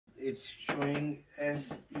it's showing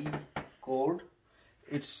SE code.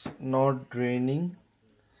 It's not draining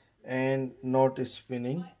and not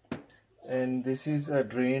spinning, and this is a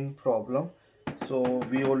drain problem. So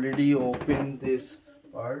we already opened this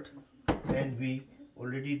part and we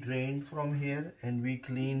already drained from here and we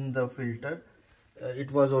cleaned the filter.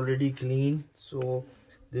 It was already clean, so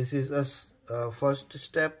this is a first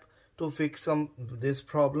step to fix this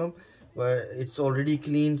problem. But it's already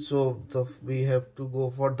clean, so we have to go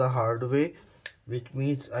for the hard way, which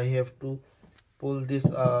means I have to pull this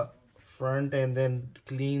front and then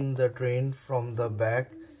clean the drain from the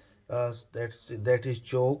back. That is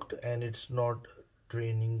choked and it's not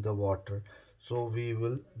draining the water, so we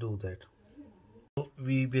will do that. So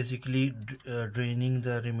we basically draining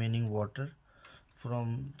the remaining water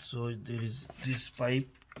from, so there is this pipe,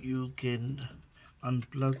 you can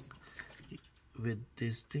unplug with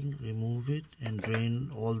this thing, remove it and drain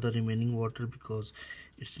all the remaining water because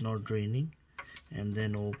it's not draining, and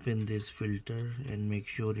then open this filter and make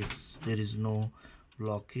sure there is no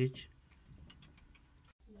blockage.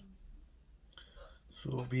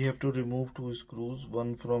 So we have to remove two screws,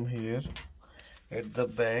 one from here at the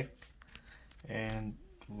back and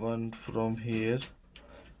one from here.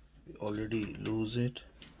 We already lose it,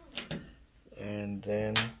 and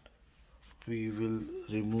then we will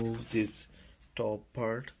remove this top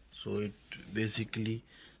part so it basically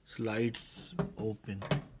slides open.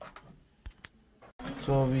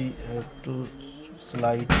 So we have to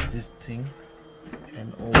slide this thing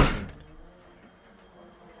and open.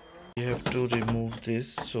 You have to remove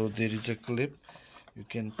this, so there is a clip you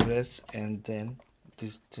can press and then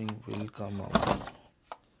this thing will come out.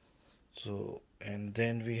 So, and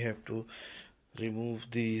then we have to remove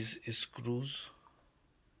these screws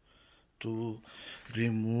to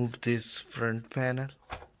remove this front panel.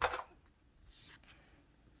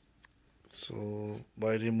 So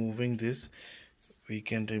by removing this we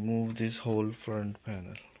can remove this whole front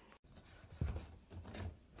panel.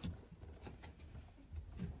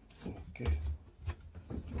 Okay.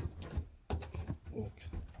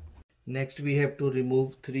 Next we have to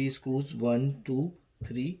remove 3 screws, 1, 2,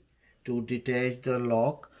 3, to detach the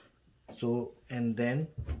lock. So, and then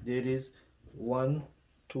there is 1,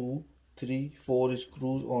 2, 3, 4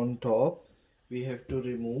 screws on top. We have to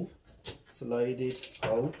remove, slide it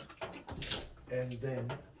out, and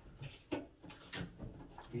then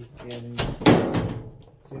we can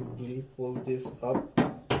simply pull this up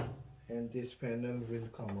and this panel will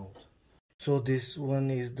come out. So this one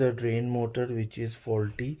is the drain motor which is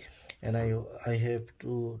faulty, and I have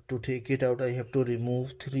to take it out. I have to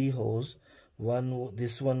remove 3 hoses.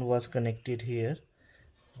 This one was connected here,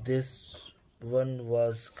 this one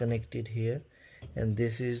was connected here, and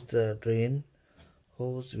this is the drain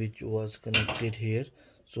hose which was connected here.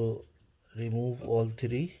 So remove all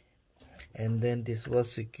 3, and then this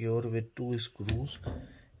was secure with 2 screws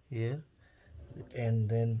here, and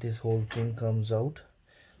then this whole thing comes out.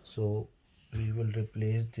 So we will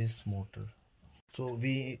replace this motor. So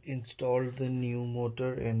we installed the new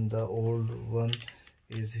motor and the old one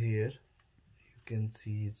is here, you can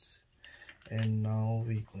see it. And now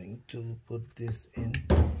we're going to put this in.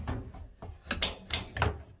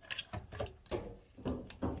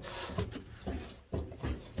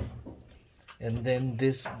 And then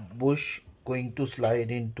this bush going to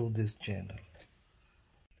slide into this channel.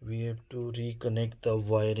 We have to reconnect the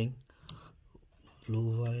wiring,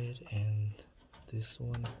 blue wire and this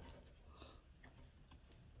one.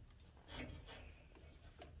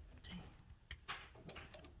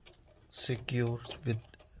 Secure with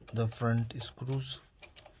the front screws.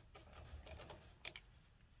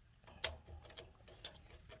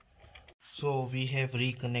 So we have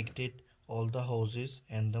reconnected all the hoses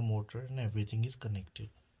and the motor, and everything is connected.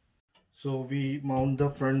 So we mount the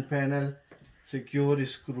front panel, secure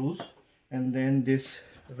screws, and then this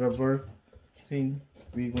rubber thing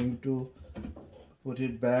we're going to put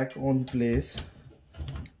it back on place.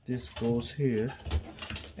 This goes here,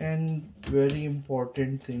 and very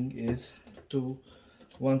important thing is to,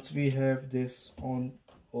 once we have this on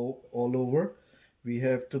all over, we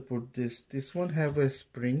have to put this one have a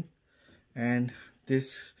spring, and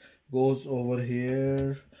this goes over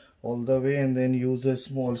here all the way, and then use a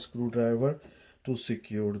small screwdriver to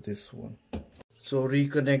secure this one. So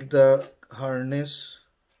reconnect the harness,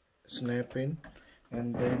 snap in,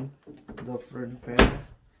 and then the front panel,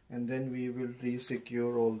 and then we will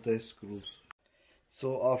re-secure all the screws.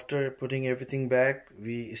 So after putting everything back,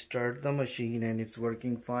 we start the machine and it's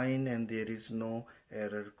working fine and there is no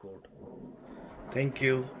error code. Thank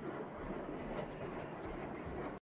you.